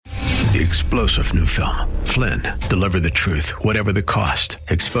The explosive new film, Flynn, deliver the truth, whatever the cost,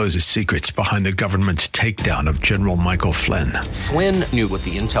 exposes secrets behind the government's takedown of General Michael Flynn. Flynn knew what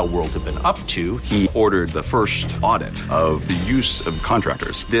the intel world had been up to. He ordered the first audit of the use of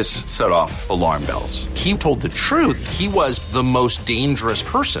contractors. This set off alarm bells. He told the truth. He was the most dangerous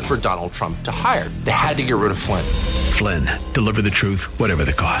person for Donald Trump to hire. They had to get rid of Flynn. Flynn, deliver the truth, whatever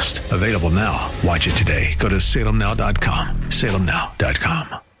the cost. Available now. Watch it today. Go to salemnow.com.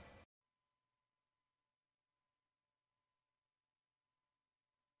 salemnow.com.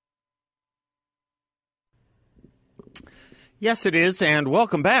 Yes, it is, and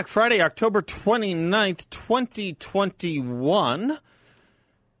welcome back. Friday, October 29th, 2021.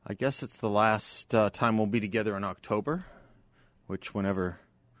 I guess it's the last time we'll be together in October, which whenever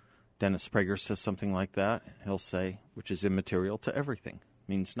Dennis Prager says something like that, he'll say, which is immaterial to everything,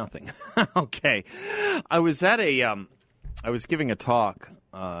 means nothing. Okay. I was giving a talk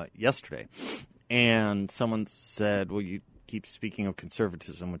yesterday, and someone said, well, you keep speaking of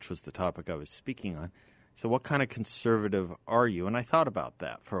conservatism, which was the topic I was speaking on. So what kind of conservative are you? And I thought about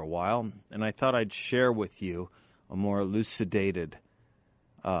that for a while, and I thought I'd share with you a more elucidated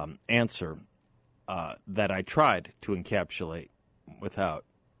answer that I tried to encapsulate without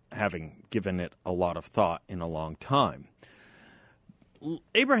having given it a lot of thought in a long time.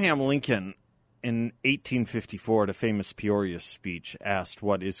 Abraham Lincoln, in 1854, at a famous Peoria speech, asked,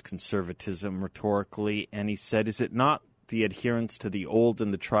 "What is conservatism?" rhetorically, and he said, "Is it not the adherence to the old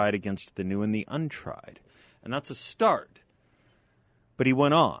and the tried against the new and the untried?" And that's a start. But he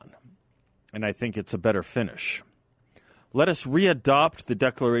went on, and I think it's a better finish. "Let us readopt the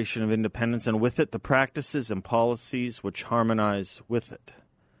Declaration of Independence, and with it the practices and policies which harmonize with it.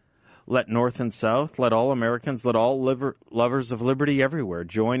 Let North and South, let all Americans, let all lovers of liberty everywhere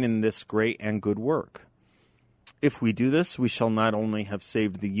join in this great and good work. If we do this, we shall not only have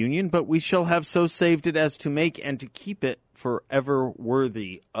saved the Union, but we shall have so saved it as to make and to keep it forever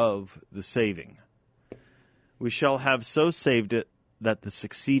worthy of the saving. We shall have so saved it that the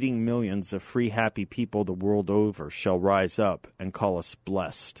succeeding millions of free, happy people the world over shall rise up and call us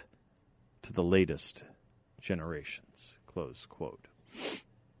blessed to the latest generations." Close quote.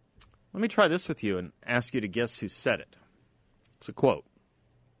 Let me try this with you and ask you to guess who said it. It's a quote.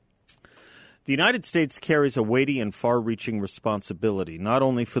 "The United States carries a weighty and far-reaching responsibility, not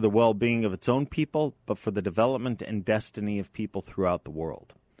only for the well-being of its own people, but for the development and destiny of people throughout the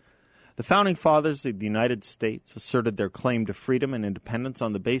world. The Founding Fathers of the United States asserted their claim to freedom and independence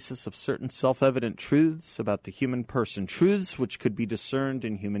on the basis of certain self-evident truths about the human person, truths which could be discerned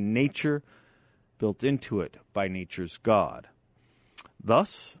in human nature, built into it by nature's God.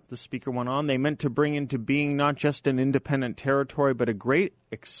 Thus," the speaker went on, "they meant to bring into being not just an independent territory, but a great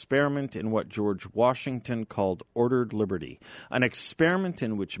experiment in what George Washington called ordered liberty, an experiment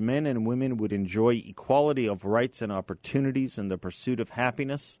in which men and women would enjoy equality of rights and opportunities in the pursuit of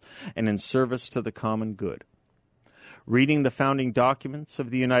happiness and in service to the common good. Reading the founding documents of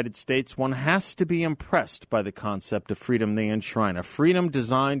the United States, one has to be impressed by the concept of freedom they enshrine, a freedom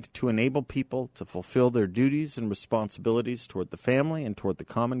designed to enable people to fulfill their duties and responsibilities toward the family and toward the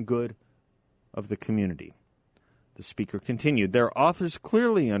common good of the community." The speaker continued, "Their authors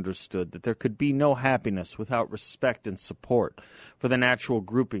clearly understood that there could be no happiness without respect and support for the natural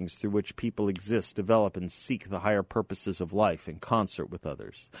groupings through which people exist, develop, and seek the higher purposes of life in concert with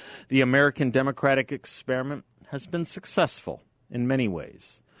others. The American democratic experiment has been successful in many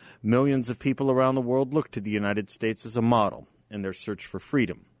ways. Millions of people around the world look to the United States as a model in their search for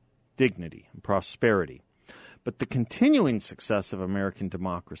freedom, dignity, and prosperity. But the continuing success of American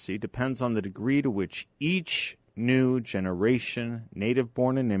democracy depends on the degree to which each new generation,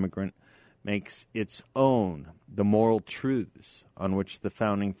 native-born and immigrant, makes its own the moral truths on which the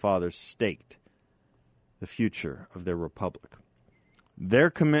Founding Fathers staked the future of their republic.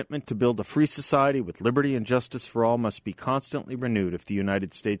 Their commitment to build a free society with liberty and justice for all must be constantly renewed if the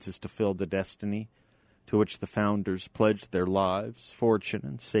United States is to fulfill the destiny to which the founders pledged their lives, fortune,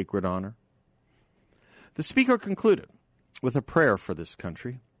 and sacred honor." The speaker concluded with a prayer for this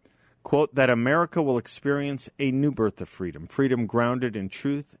country, quote, "that America will experience a new birth of freedom, freedom grounded in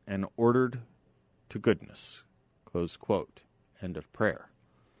truth and ordered to goodness." Close quote. End of prayer.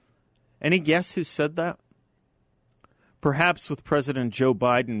 Any guess who said that? Perhaps with President Joe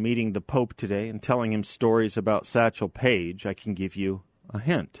Biden meeting the Pope today and telling him stories about Satchel Paige, I can give you a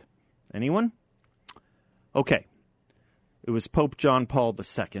hint. Anyone? Okay. It was Pope John Paul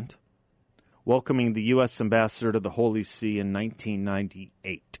II welcoming the U.S. ambassador to the Holy See in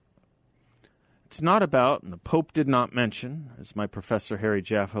 1998. It's not about, and the Pope did not mention, as my professor Harry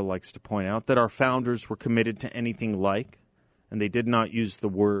Jaffa likes to point out, that our founders were committed to anything like, and they did not use the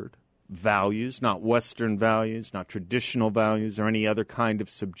word, values, not Western values, not traditional values, or any other kind of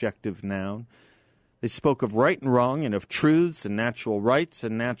subjective noun. They spoke of right and wrong and of truths and natural rights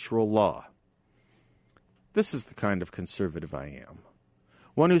and natural law. This is the kind of conservative I am.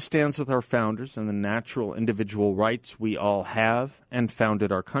 One who stands with our founders and the natural individual rights we all have and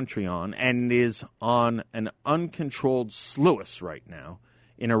founded our country on, and is on an uncontrolled sluice right now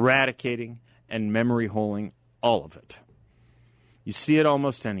in eradicating and memory-holing all of it. You see it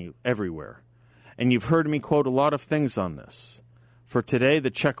almost everywhere, and you've heard me quote a lot of things on this. For today, the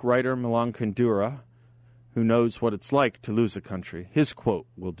Czech writer Milan Kundera, who knows what it's like to lose a country, his quote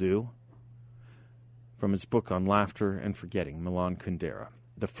will do, from his book on laughter and forgetting, Milan Kundera.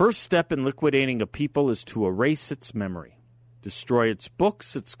 The first step in liquidating a people is to erase its memory, destroy its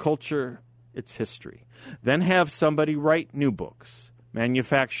books, its culture, its history. Then have somebody write new books,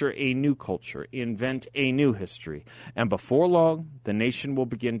 manufacture a new culture, invent a new history. And before long, the nation will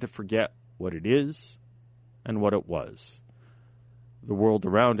begin to forget what it is and what it was. The world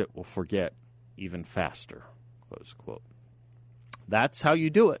around it will forget even faster. Close quote. That's how you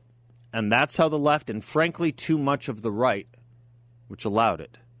do it. And that's how the left, and frankly too much of the right, which allowed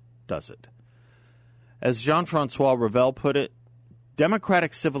it, does it. As Jean-Francois Revel put it,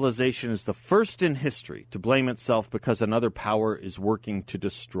 democratic civilization is the first in history to blame itself because another power is working to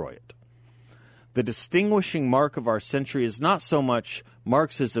destroy it. The distinguishing mark of our century is not so much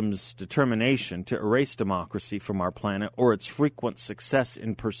Marxism's determination to erase democracy from our planet or its frequent success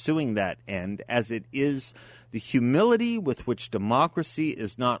in pursuing that end, as it is the humility with which democracy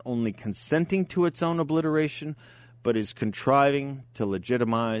is not only consenting to its own obliteration, but is contriving to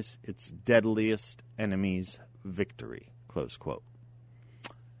legitimize its deadliest enemy's victory. Close quote.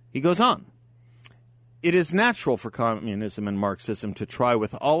 He goes on. It is natural for communism and Marxism to try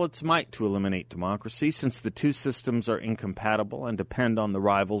with all its might to eliminate democracy, since the two systems are incompatible and depend on the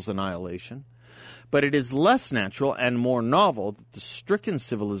rival's annihilation. But it is less natural and more novel that the stricken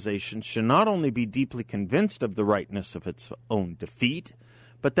civilization should not only be deeply convinced of the rightness of its own defeat,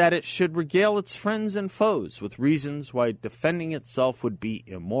 but that it should regale its friends and foes with reasons why defending itself would be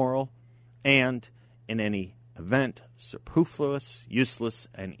immoral and, in any event, superfluous, useless,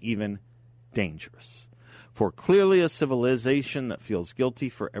 and even dangerous. For clearly a civilization that feels guilty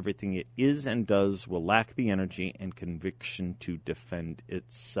for everything it is and does will lack the energy and conviction to defend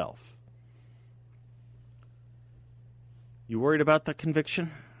itself. You worried about that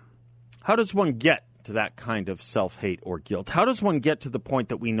conviction? How does one get to that kind of self-hate or guilt? How does one get to the point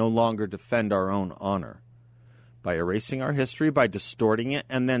that we no longer defend our own honor? By erasing our history, by distorting it,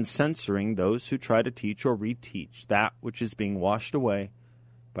 and then censoring those who try to teach or reteach that which is being washed away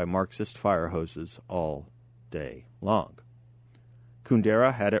by Marxist fire hoses all day long.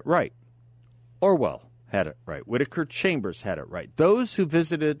 Kundera had it right. Orwell had it right. Whittaker Chambers had it right. Those who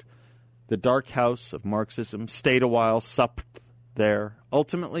visited the dark house of Marxism, stayed a while, supped there,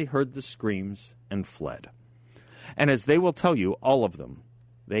 ultimately heard the screams and fled. And as they will tell you, all of them,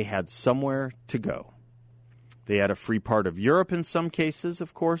 they had somewhere to go. They had a free part of Europe in some cases,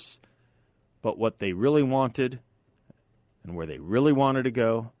 of course, but what they really wanted and where they really wanted to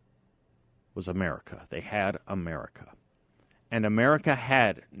go was America. They had America. And America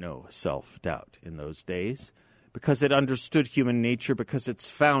had no self-doubt in those days because it understood human nature, because its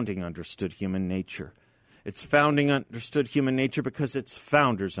founding understood human nature. Its founding understood human nature because its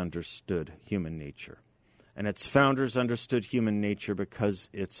founders understood human nature. And its founders understood human nature because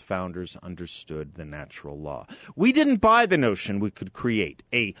its founders understood the natural law. We didn't buy the notion we could create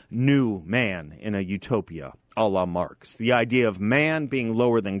a new man in a utopia, a la Marx. The idea of man being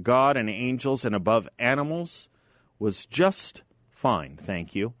lower than God and angels and above animals was just fine,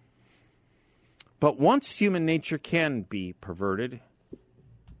 thank you. But once human nature can be perverted,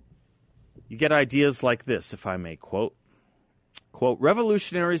 you get ideas like this, if I may quote. Quote,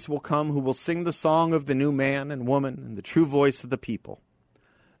 revolutionaries will come who will sing the song of the new man and woman and the true voice of the people.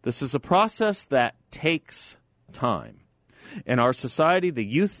 This is a process that takes time. In our society, the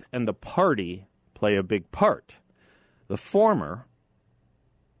youth and the party play a big part. The former,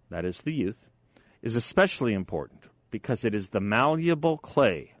 that is the youth, is especially important because it is the malleable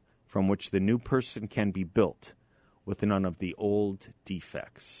clay from which the new person can be built with none of the old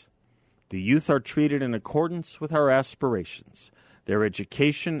defects. The youth are treated in accordance with our aspirations. Their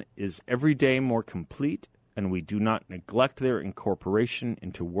education is every day more complete, and we do not neglect their incorporation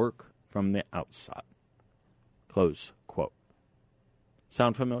into work from the outside. Close quote.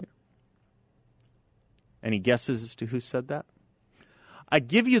 Sound familiar? Any guesses as to who said that? I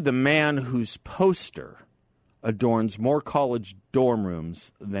give you the man whose poster adorns more college dorm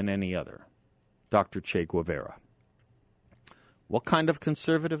rooms than any other, Dr. Che Guevara. What kind of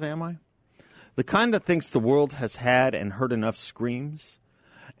conservative am I? The kind that thinks the world has had and heard enough screams,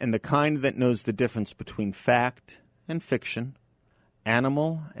 and the kind that knows the difference between fact and fiction,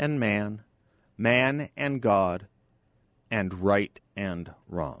 animal and man and God, and right and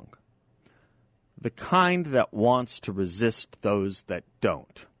wrong. The kind that wants to resist those that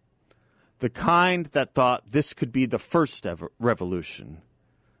don't. The kind that thought this could be the first ever revolution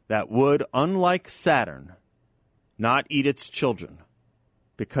that would, unlike Saturn, not eat its children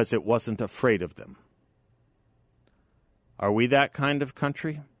because it wasn't afraid of them. Are we that kind of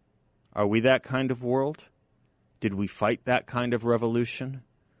country? Are we that kind of world? Did we fight that kind of revolution?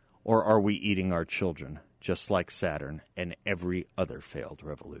 Or are we eating our children, just like Saturn and every other failed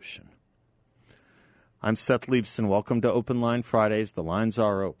revolution? I'm Seth Leibson. Welcome to Open Line Fridays. The lines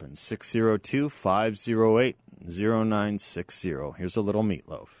are open. 602-508-0960. Here's a little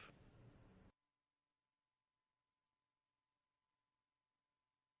meatloaf.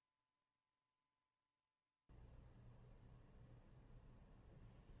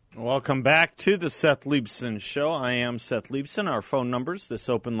 Welcome back to the Seth Leibson Show. I am Seth Leibson. Our phone numbers this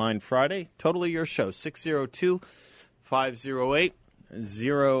Open Line Friday. Totally your show.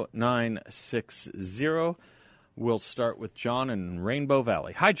 602-508-0960. We'll start with John in Rainbow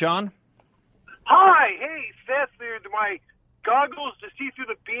Valley. Hi, John. Hi. Hey, Seth. My goggles to see through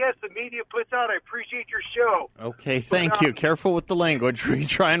the BS the media puts out. I appreciate your show. Okay, thank you. Careful with the language. We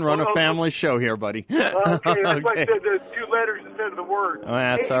try and run a family show here, buddy. Okay, that's why I said the two letters instead of the word. Oh,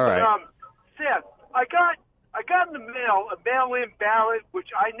 that's all right. Seth, I got in the mail a mail-in ballot, which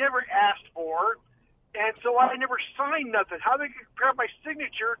I never asked for, and so I never signed nothing. How they compare my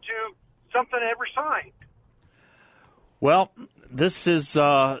signature to something I ever signed? Well, this is.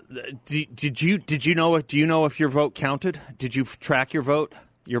 Did you know? Do you know if your vote counted? Did you track your vote,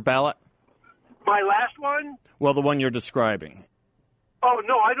 your ballot? My last one? Well, the one you're describing. Oh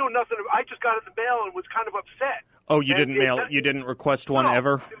no, I know nothing. I just got it in the mail and was kind of upset. Oh, you didn't mail it? You didn't request one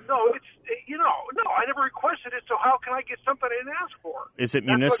ever? No, I never requested it. So how can I get something I didn't ask for? Is it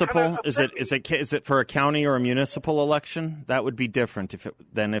municipal? Is it for a county or a municipal election? That would be different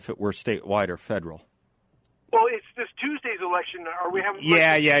than if it were statewide or federal. Well, it's this Tuesday's election. Are we having?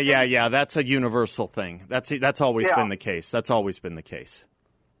 Yeah. That's a universal thing. That's always been the case. That's always been the case.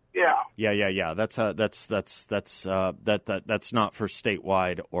 Yeah. Yeah. That's not for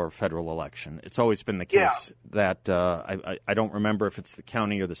statewide or federal election. It's always been the case that I don't remember if it's the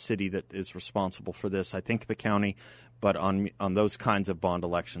county or the city that is responsible for this. I think the county, but on those kinds of bond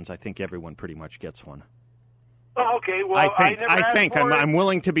elections, I think everyone pretty much gets one. Oh, okay. Well, I'm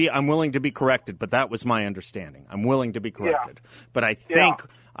willing to be corrected, but that was my understanding. I'm willing to be corrected, but I think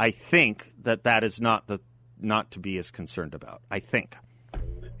that is not to be as concerned about. I think.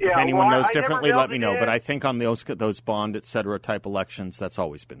 If anyone knows differently, let me know. But I think on those bond, et cetera, type elections, that's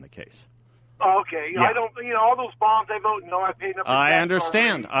always been the case. Oh, okay. Yeah. I don't. All those bonds I vote no. I pay enough. I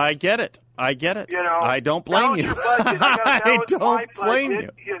understand. I get it. I don't blame you. I don't blame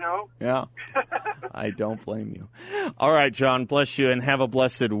you. Yeah. I don't blame you. All right, John. Bless you, and have a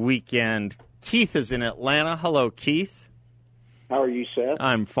blessed weekend. Keith is in Atlanta. Hello, Keith. How are you, Seth?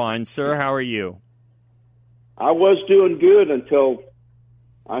 I'm fine, sir. How are you? I was doing good until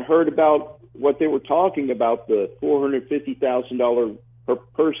I heard about what they were talking about, the $450,000 per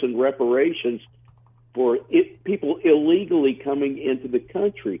person reparations for people illegally coming into the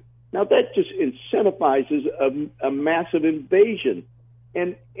country. Now, that just incentivizes a massive invasion.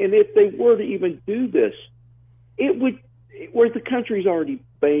 And if they were to even do this, it would, where the country's already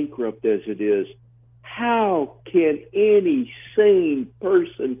bankrupt as it is, how can any sane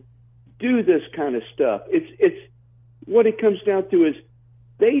person do this kind of stuff? It's what it comes down to is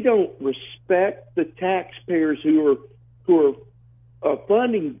they don't respect the taxpayers who are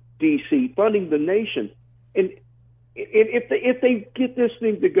funding D.C., funding the nation. And if they get this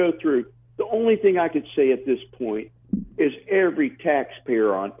thing to go through, the only thing I could say at this point is every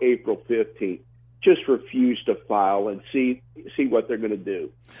taxpayer on April 15th just refuse to file and see what they're going to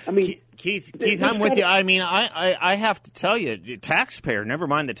do. I mean, Keith, I'm with you. I mean, I have to tell you, taxpayer, never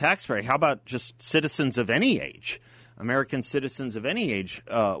mind the taxpayer. How about just citizens of any age? American citizens of any age,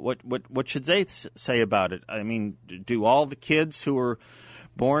 what should they say about it? I mean, do all the kids who are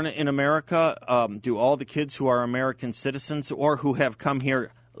born in America, do all the kids who are American citizens or who have come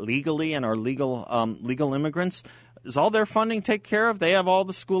here legally and are legal immigrants, Is all their funding taken care of? They have all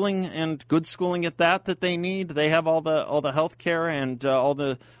the schooling and good schooling at that they need. They have all the health care and all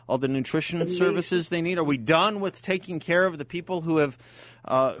the nutrition services they need. Are we done with taking care of the people who have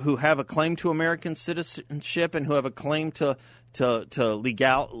a claim to American citizenship and who have a claim to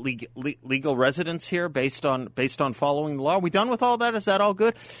legal residence here based on following the law? Are we done with all that? Is that all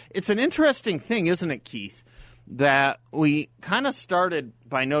good? It's an interesting thing, isn't it, Keith, that we kind of started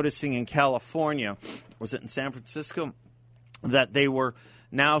by noticing in California, was it in San Francisco, that they were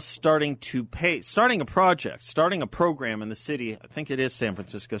now starting a program in the city, I think it is San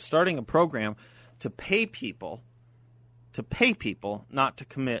Francisco, starting a program to pay people not to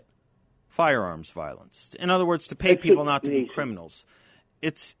commit firearms violence. In other words, to pay people not to be criminals.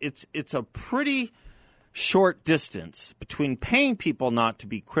 It's a pretty short distance between paying people not to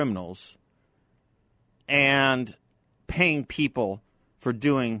be criminals and paying people for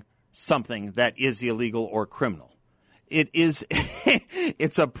doing something that is illegal or criminal. It is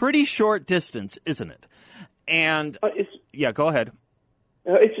it's a pretty short distance, isn't it? And go ahead.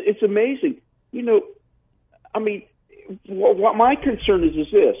 It's amazing. I mean, what my concern is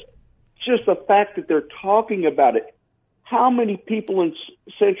this. It's just the fact that they're talking about it. How many people in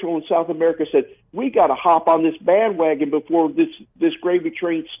Central and South America said, we got to hop on this bandwagon before this gravy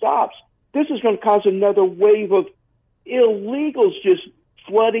train stops? This is going to cause another wave of illegals just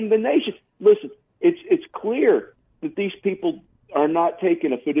flooding the nation. Listen, it's clear that these people are not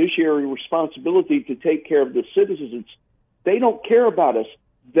taking a fiduciary responsibility to take care of the citizens. They don't care about us.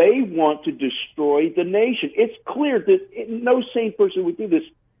 They want to destroy the nation. It's clear that no sane person would do this.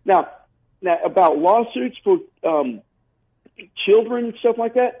 Now about lawsuits for children and stuff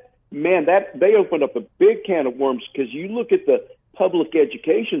like that, man, that they opened up a big can of worms, because you look at the public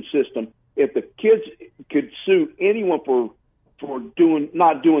education system. If the kids could sue anyone for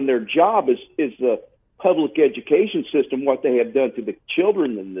not doing their job, is the public education system what they have done to the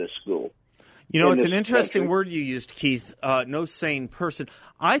children in this school. It's an interesting word you used, Keith. No sane person.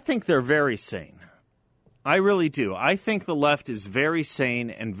 I think they're very sane. I really do. I think the left is very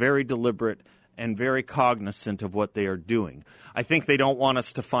sane and very deliberate and very cognizant of what they are doing. I think they don't want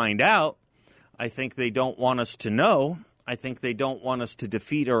us to find out. I think they don't want us to know. I think they don't want us to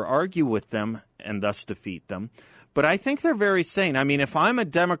defeat or argue with them and thus defeat them. But I think they're very sane. I mean, if I'm a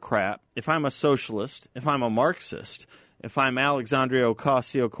Democrat, if I'm a socialist, if I'm a Marxist, if I'm Alexandria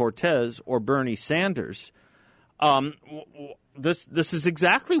Ocasio-Cortez or Bernie Sanders, this is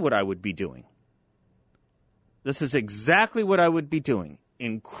exactly what I would be doing. This is exactly what I would be doing,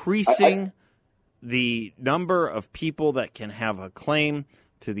 increasing the number of people that can have a claim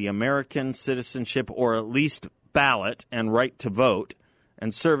to the American citizenship, or at least ballot and right to vote,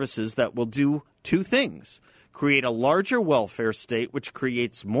 and services that will do two things: create a larger welfare state, which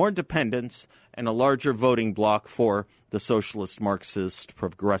creates more dependence and a larger voting bloc for the socialist, Marxist,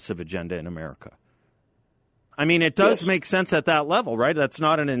 progressive agenda in America. I mean, it does make sense at that level, right? That's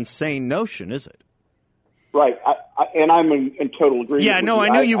not an insane notion, is it? Right, and I'm in total agreement. Yeah, no, with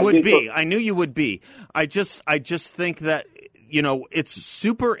you. I knew you would be. I knew you would be. I just think that, it's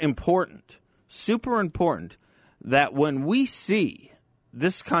super important that when we see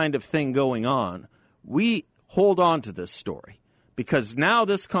this kind of thing going on, we hold on to this story, because now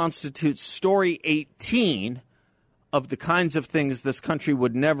this constitutes story 18 of the kinds of things this country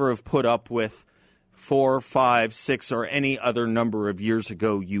would never have put up with 4, 5, 6, or any other number of years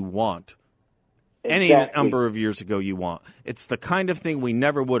ago you want. Any number of years ago you want. It's the kind of thing we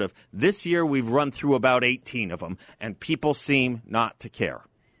never would have. This year we've run through about 18 of them, and people seem not to care.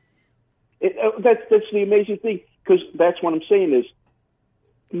 That's the amazing thing, because that's what I'm saying is,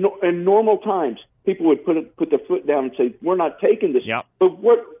 in normal times, people would put their foot down and say, we're not taking this. Yep. But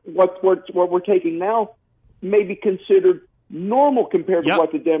what we're taking now may be considered normal compared to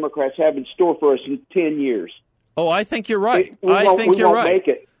what the Democrats have in store for us in 10 years. Oh, I think you're right. We won't make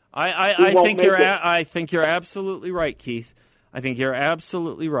it. I think you're absolutely right, Keith. I think you're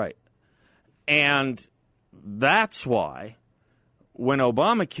absolutely right. And that's why when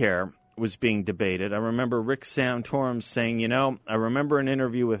Obamacare was being debated, I remember Rick Santorum saying, I remember an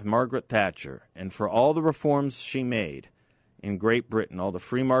interview with Margaret Thatcher, and for all the reforms she made in Great Britain, all the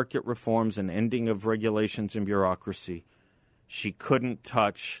free market reforms and ending of regulations and bureaucracy, she couldn't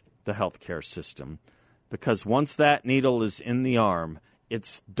touch the healthcare system, because once that needle is in the arm,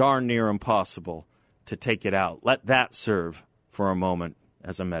 it's darn near impossible to take it out. Let that serve for a moment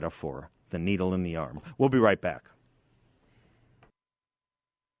as a metaphor, the needle in the arm. We'll be right back.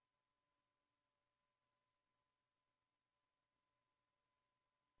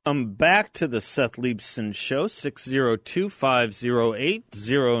 Back to the Seth Leibson Show,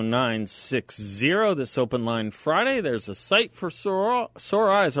 602-508-0960. This Open Line Friday. There's a sight for sore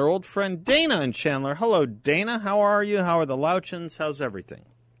eyes. Our old friend Dana in Chandler. Hello, Dana. How are you? How are the Louchins? How's everything?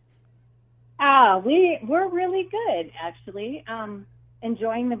 We're really good, actually.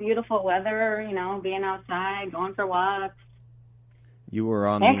 Enjoying the beautiful weather, being outside, going for walks. You were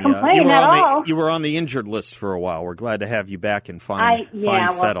on you were on the injured list for a while. We're glad to have you back and fine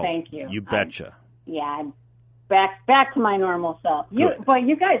fettle. Thank you. You betcha. Back to my normal self. You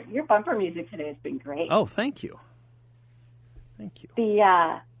guys, your bumper music today has been great. Oh, thank you. Thank you.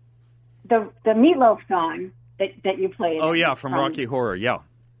 The Meatloaf song that you played. Oh yeah, from Rocky Horror. Yeah.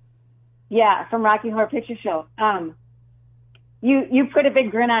 Yeah, from Rocky Horror Picture Show. You put a big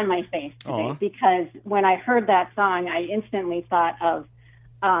grin on my face today because when I heard that song, I instantly thought of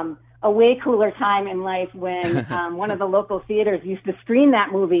a way cooler time in life when one of the local theaters used to screen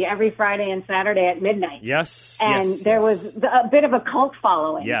that movie every Friday and Saturday at midnight. Yes. And there was a bit of a cult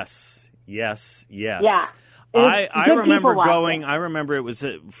following. Yes. Yeah. I remember going. I remember it was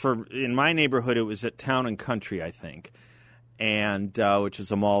in my neighborhood. It was at Town and Country, I think. And which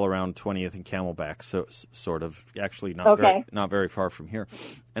is a mall around 20th and Camelback, so sort of actually not very far from here.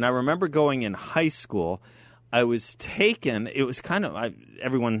 And I remember going in high school. I was taken. It was kind of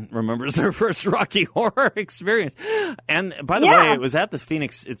everyone remembers their first Rocky Horror experience. And by the way, it was at the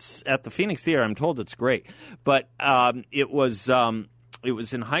Phoenix. It's at the Phoenix Theater. I'm told it's great, but it was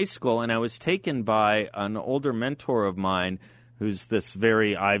in high school, and I was taken by an older mentor of mine, who's this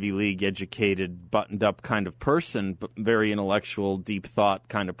very Ivy League educated, buttoned up kind of person, but very intellectual, deep thought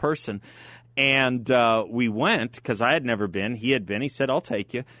kind of person. And we went because I had never been. He had been. He said, "I'll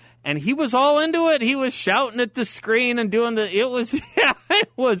take you." And he was all into it. He was shouting at the screen and doing it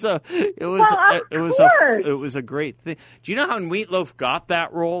was a great thing. Do you know how Meatloaf got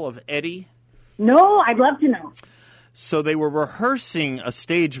that role of Eddie? No, I'd love to know. So they were rehearsing a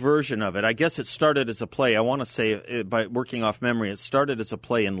stage version of it. I guess it started as a play. I want to say, by working off memory, it started as a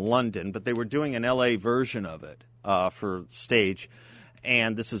play in London, but they were doing an L.A. version of it for stage.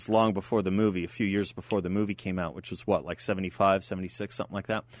 And this is long before the movie, a few years before the movie came out, which was what, like 75, 76, something like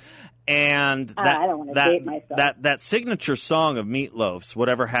that. And I don't want to date myself. That signature song of Meatloaf's,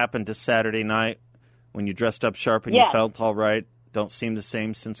 Whatever Happened to Saturday Night, when you dressed up sharp and you felt all right, don't seem the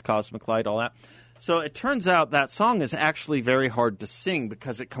same since Cosmic Light, all that. So it turns out that song is actually very hard to sing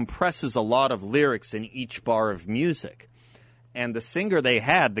because it compresses a lot of lyrics in each bar of music. And the singer they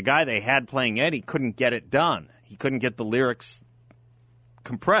had, the guy they had playing Eddie, couldn't get it done. He couldn't get the lyrics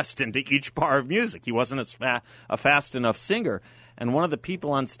compressed into each bar of music. He wasn't a fast enough singer. And one of the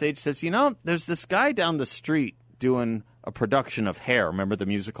people on stage says, there's this guy down the street doing a production of Hair. Remember the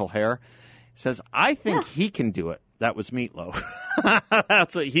musical Hair? He says, I think he can do it. That was Meatloaf.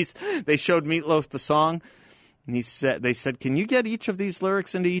 That's what they showed Meatloaf the song, and they said, can you get each of these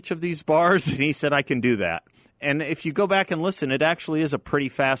lyrics into each of these bars? And he said, I can do that. And if you go back and listen, it actually is a pretty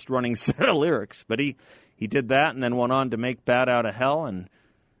fast-running set of lyrics. But he did that and then went on to make Bat Out of Hell, and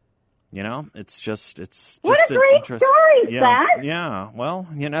it's just what a great story, Seth. Yeah, well,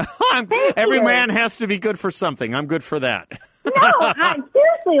 every man has to be good for something. I'm good for that. No,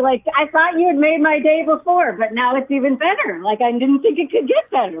 seriously, I thought you had made my day before, but now it's even better. I didn't think it could get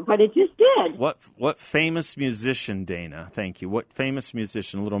better, but it just did. What famous musician, Dana? Thank you. What famous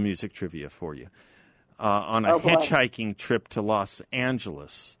musician? A little music trivia for you. On a hitchhiking trip to Los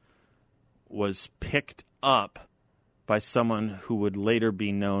Angeles, was picked up by someone who would later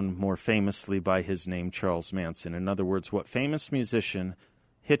be known more famously by his name, Charles Manson. In other words, what famous musician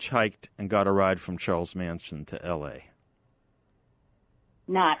hitchhiked and got a ride from Charles Manson to L.A.?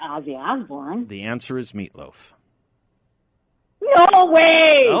 Not Ozzy Osbourne. The answer is Meatloaf. No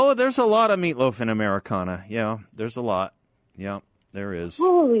way! Oh, there's a lot of Meatloaf in Americana. Yeah, there's a lot. Yeah, there is.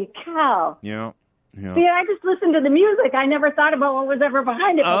 Holy cow. Yeah. See, I just listened to the music. I never thought about what was ever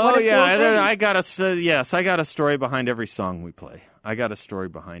behind it. Oh, yeah. I got a story behind every song we play. I got a story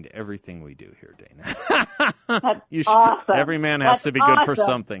behind everything we do here, Dana. That's awesome. Every man has to be good for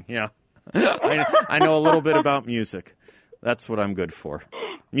something. Yeah. I know a little bit about music. That's what I'm good for.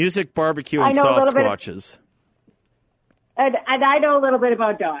 Music, barbecue, and Sasquatches. And I know a little bit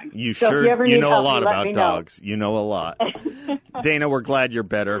about dogs. You know a lot about dogs. You know a lot. Dana, we're glad you're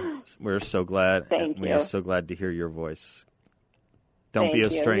better. We're so glad. Thank you. We are so glad to hear your voice. Don't be a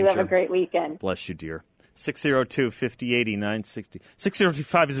stranger. You have a great weekend. Bless you, dear. 602-5080-960.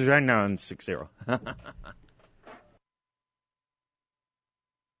 602-509-960.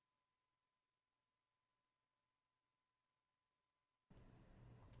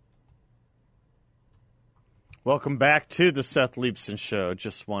 Welcome back to the Seth Leibsohn Show.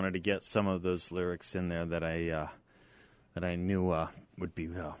 Just wanted to get some of those lyrics in there that I knew would be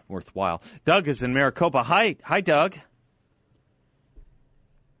worthwhile. Doug is in Maricopa. Hi, Doug.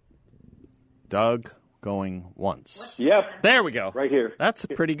 Doug going once. Yep. There we go. Right here. That's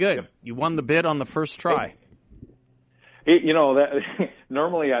pretty good. Yep. You won the bid on the first try. That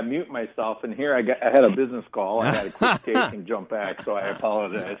normally I mute myself, and here I had a business call. I had a quick take and jump back, so I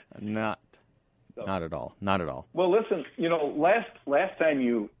apologize. Not at all. Not at all. Well, listen, last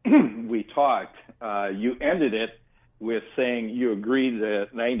time we talked, you ended it with saying you agreed that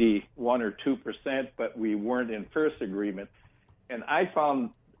 91 or 2%, but we weren't in first agreement. And I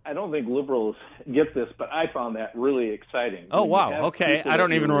don't think liberals get this, but I found that really exciting. Oh, wow. Okay. I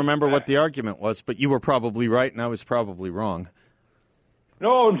don't even remember what the argument was, but you were probably right and I was probably wrong.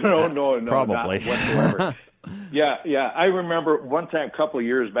 No. Probably. Not whatsoever. Yeah. I remember one time a couple of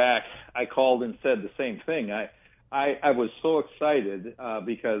years back, I called and said the same thing. I was so excited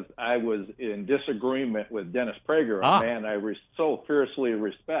because I was in disagreement with Dennis Prager, a man I so fiercely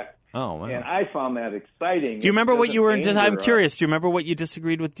respect. Oh, wow. And I found that exciting. Do you remember what you were I'm curious. Do you remember what you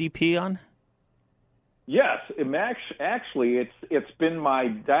disagreed with DP on? Yes. Actually, it's been my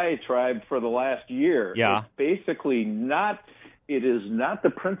diatribe for the last year. Yeah. It's basically it is not the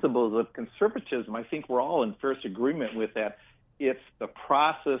principles of conservatism. I think we're all in first agreement with that. It's the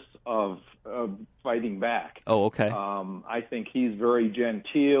process of fighting back. Oh, okay. I think he's very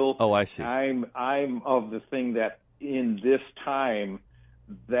genteel. Oh, I see. I'm of the thing that in this time,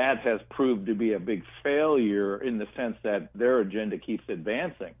 that has proved to be a big failure in the sense that their agenda keeps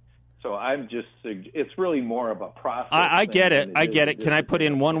advancing. So it's really more of a process. I get it. Can I put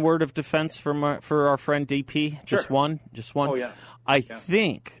in one word of defense for our friend DP? Just Sure. one? Just one? Oh, yeah. I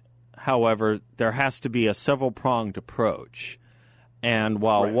think, however, there has to be a several-pronged approach. And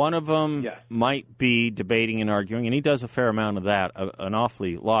while one of them might be debating and arguing, and he does a fair amount of that, an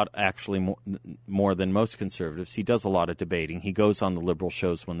awfully lot, actually, more than most conservatives, he does a lot of debating. He goes on the liberal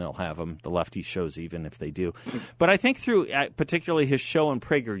shows when they'll have him, the lefty shows even if they do. But I think through particularly his show in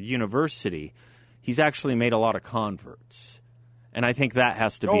Prager University, he's actually made a lot of converts. And I think that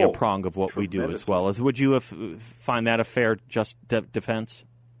has to be a prong of what we do as well. Would you find that a fair just defense?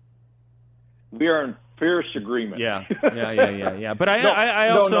 We are in fierce agreement. Yeah. But I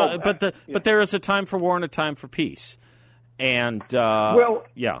also, but there is a time for war and a time for peace, and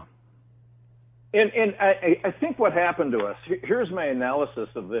yeah. And I think what happened to us. Here's my analysis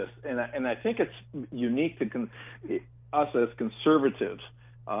of this, and I think it's unique to us as conservatives.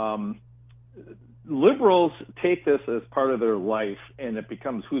 Liberals take this as part of their life, and it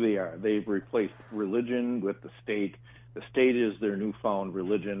becomes who they are. They've replaced religion with the state. The state is their newfound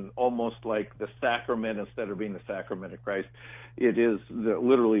religion, almost like the sacrament instead of being the sacrament of Christ. It is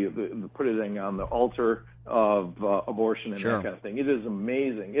literally putting on the altar of abortion and that kind of thing. It is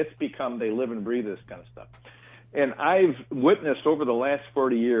amazing. It's become, they live and breathe this kind of stuff. And I've witnessed over the last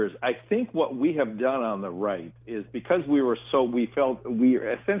 40 years, I think what we have done on the right is because we felt we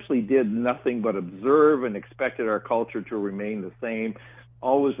essentially did nothing but observe and expected our culture to remain the same,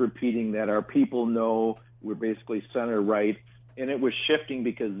 always repeating that our people know we're basically center right, and it was shifting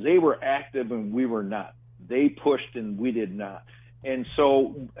because they were active and we were not. They pushed and we did not. And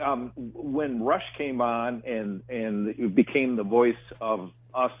so when Rush came on and it became the voice of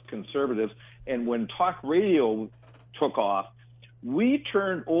us conservatives, and when talk radio took off, we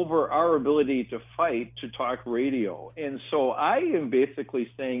turned over our ability to fight to talk radio. And so I am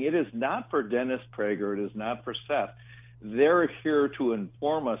basically saying it is not for Dennis Prager, it is not for Seth. They're here to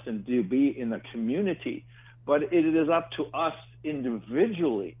inform us and to be in the community. But it is up to us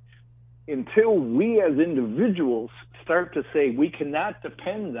individually. Until we as individuals start to say we cannot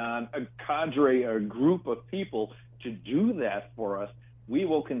depend on a cadre or a group of people to do that for us, we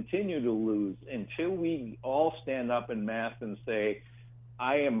will continue to lose until we all stand up en masse and say,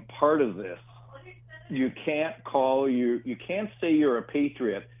 I am part of this. You can't say you're a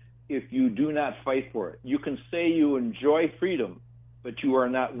patriot if you do not fight for it. You can say you enjoy freedom, but you are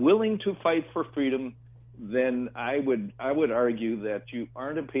not willing to fight for freedom, then I would argue that you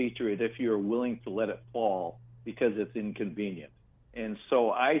aren't a patriot if you're willing to let it fall because it's inconvenient. And so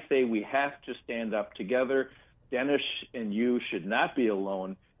I say we have to stand up together. Dennis and you should not be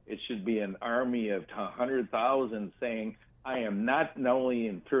alone. It should be an army of 100,000 saying, I am not only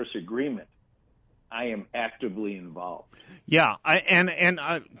in fierce agreement, I am actively involved. Yeah,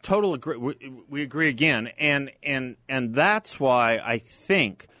 I totally agree. We agree again, and that's why I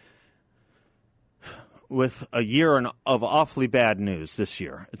think with a year of awfully bad news this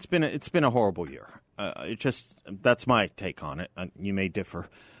year, it's been a horrible year. That's my take on it. You may differ.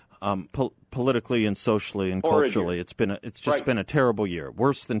 Politically and socially and culturally, it's just been a terrible year,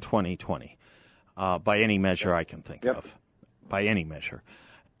 worse than 2020, by any measure I can think of, by any measure.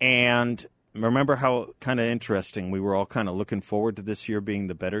 And remember how kind of interesting we were all kind of looking forward to this year being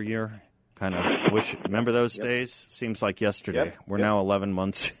the better year? Kind of remember those days? Seems like yesterday. We're now 11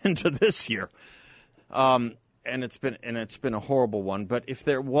 months into this year. And it's been a horrible one. But if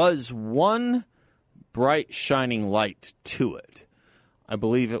there was one bright shining light to it, I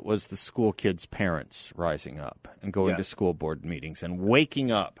believe it was the school kids' parents rising up and going to school board meetings and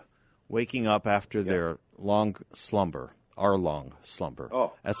waking up after their long slumber, our long slumber,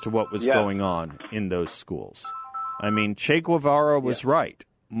 as to what was going on in those schools. I mean, Che Guevara was right.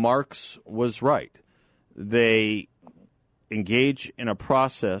 Marx was right. They engage in a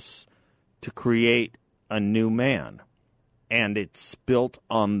process to create a new man, and it's built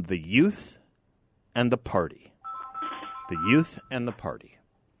on the youth and the party. The youth and the party.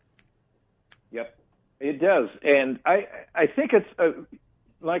 Yep, it does. And I think it's,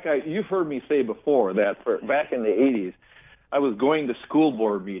 you've heard me say before that back in the 80s, I was going to school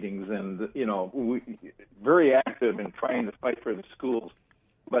board meetings and, very active in trying to fight for the schools.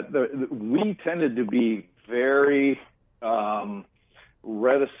 But we tended to be very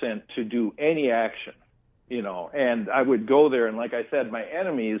reticent to do any action, and I would go there. And like I said, my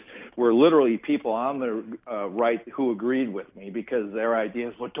enemies were literally people on the right who agreed with me because their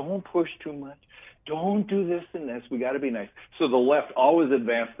ideas were, don't push too much. Don't do this and this. We got to be nice. So the left always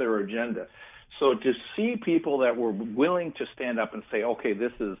advanced their agenda. So to see people that were willing to stand up and say, okay,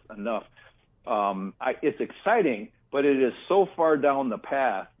 this is enough, it's exciting. But it is so far down the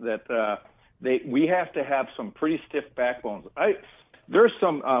path that we have to have some pretty stiff backbones. There's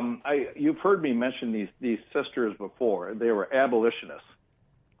some. You've heard me mention these sisters before. They were abolitionists,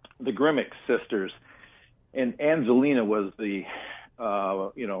 the Grimmick sisters, and Angelina was the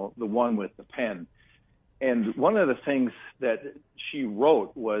one with the pen. And one of the things that she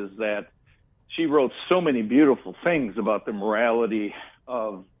wrote was that she wrote so many beautiful things about the morality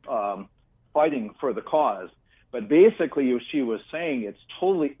of fighting for the cause. But basically, she was saying it's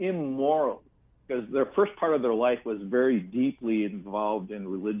totally immoral because their first part of their life was very deeply involved in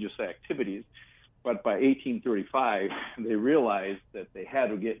religious activities. But by 1835, they realized that they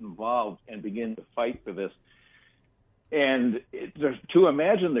had to get involved and begin to fight for this. And to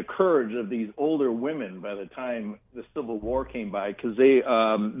imagine the courage of these older women by the time the Civil War came by, because they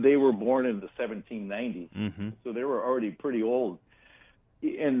were born in the 1790s, so they were already pretty old.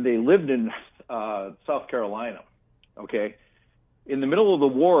 And they lived in South Carolina, okay? In the middle of the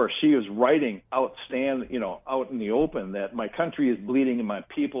war, she was writing out in the open that my country is bleeding and my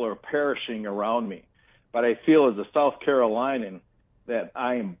people are perishing around me. But I feel as a South Carolinian that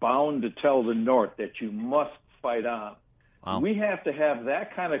I am bound to tell the North that you must fight on. Wow. We have to have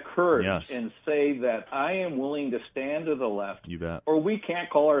that kind of courage and say that I am willing to stand to the left. You bet. Or we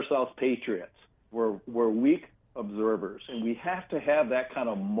can't call ourselves patriots. We're weak observers, and we have to have that kind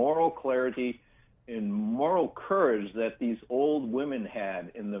of moral clarity and moral courage that these old women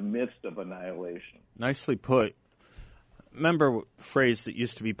had in the midst of annihilation. Nicely put. Remember, a phrase that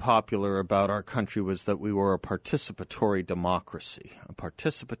used to be popular about our country was that we were a participatory democracy. A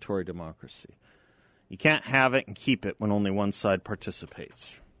participatory democracy. You can't have it and keep it when only one side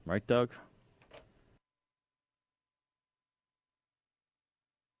participates. Right, Doug?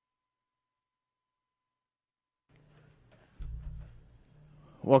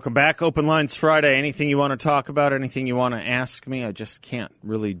 Welcome back. Open Lines Friday. Anything you want to talk about, anything you want to ask me? I just can't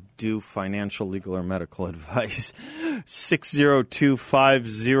really do financial, legal, or medical advice.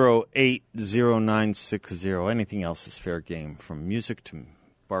 602-508-0960. Anything else is fair game, from music to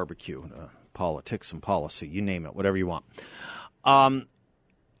barbecue to politics and policy. You name it, whatever you want. I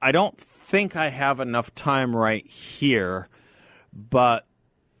don't think I have enough time right here, but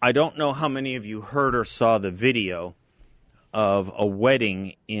I don't know how many of you heard or saw the video of a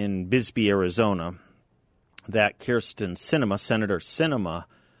wedding in Bisbee, Arizona, that Kyrsten Sinema, Senator Sinema,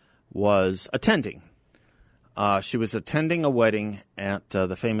 was attending. She was attending a wedding at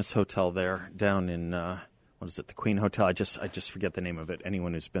the famous hotel there down in, what is it, the Queen Hotel? I just forget the name of it.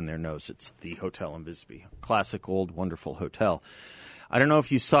 Anyone who's been there knows it's the hotel in Bisbee. Classic, old, wonderful hotel. I don't know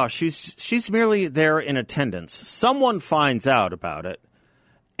if you saw. She's merely there in attendance. Someone finds out about it,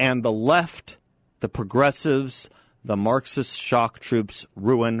 and the left, the progressives, the Marxist shock troops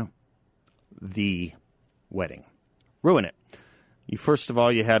ruin the wedding. Ruin it. First of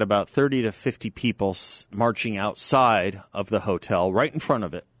all, you had about 30 to 50 people marching outside of the hotel, right in front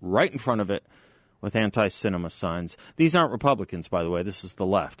of it, with anti-Sinema signs. These aren't Republicans, by the way. This is the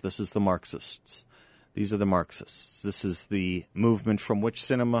left. This is the Marxists. These are the Marxists. This is the movement from which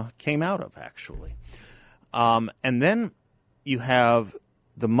cinema came out of, actually. And then you have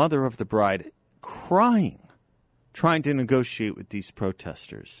the mother of the bride crying, trying to negotiate with these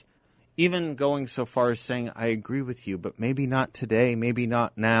protesters, even going so far as saying, I agree with you, but maybe not today, maybe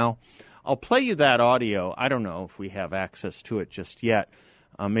not now. I'll play you that audio. I don't know if we have access to it just yet.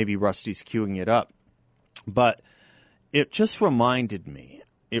 Maybe Rusty's queuing it up. But it just reminded me,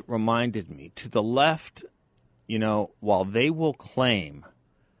 to the left, you know, while they will claim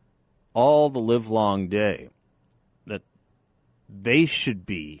all the livelong day that they should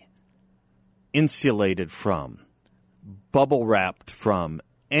be insulated from, bubble-wrapped from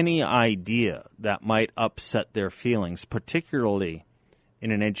any idea that might upset their feelings, particularly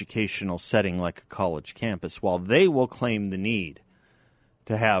in an educational setting like a college campus, while they will claim the need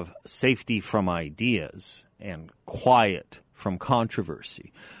to have safety from ideas and quiet from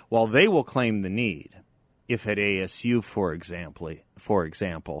controversy, while they will claim the need, if at ASU, for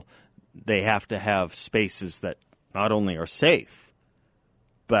example, they have to have spaces that not only are safe,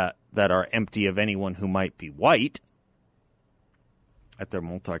 but that are empty of anyone who might be white at their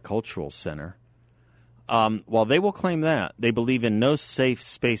multicultural center. While they will claim that, they believe in no safe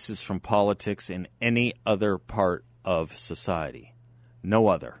spaces from politics in any other part of society. No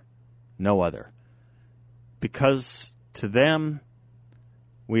other. Because to them,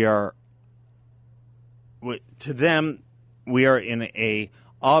 we are in a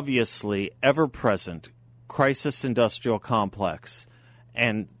obviously ever-present crisis industrial complex.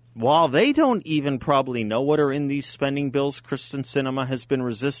 And while they don't even probably know what are in these spending bills Kristen Sinema has been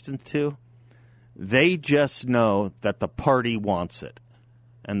resistant to, they just know that the party wants it.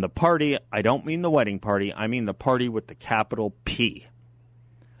 And the party, I don't mean the wedding party, I mean the party with the capital P.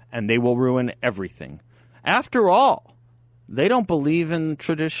 And they will ruin everything. After all, they don't believe in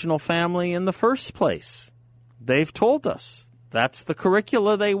traditional family in the first place. They've told us that's the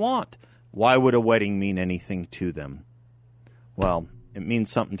curricula they want. Why would a wedding mean anything to them? Well, it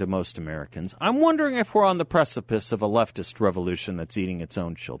means something to most Americans. I'm wondering if we're on the precipice of a leftist revolution that's eating its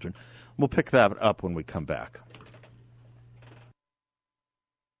own children. We'll pick that up when we come back.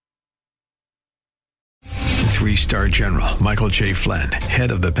 Three-star General Michael J. Flynn,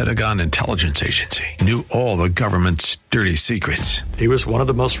 head of the Pentagon Intelligence Agency, knew all the government's dirty secrets. He was one of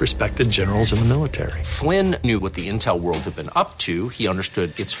the most respected generals in the military. Flynn knew what the intel world had been up to. He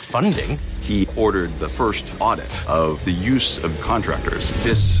understood its funding. He ordered the first audit of the use of contractors.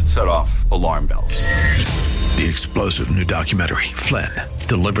 This set off alarm bells. The explosive new documentary, Flynn,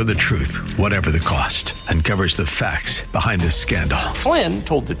 Deliver the Truth, Whatever the Cost, uncovers the facts behind this scandal. Flynn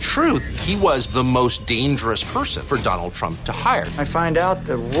told the truth. He was the most dangerous person for Donald Trump to hire. I find out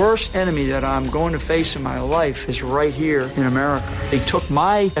the worst enemy that I'm going to face in my life is right here in America. They took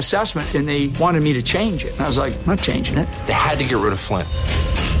my assessment and they wanted me to change it. And I was like, I'm not changing it. They had to get rid of Flynn.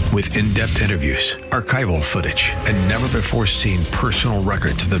 With in-depth interviews, archival footage, and never-before-seen personal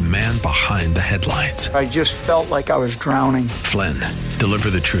records of the man behind the headlines. I just felt like I was drowning. Flynn, Deliver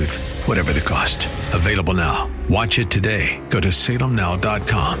the Truth, Whatever the Cost. Available now. Watch it today. Go to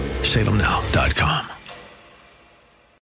salemnow.com. salemnow.com.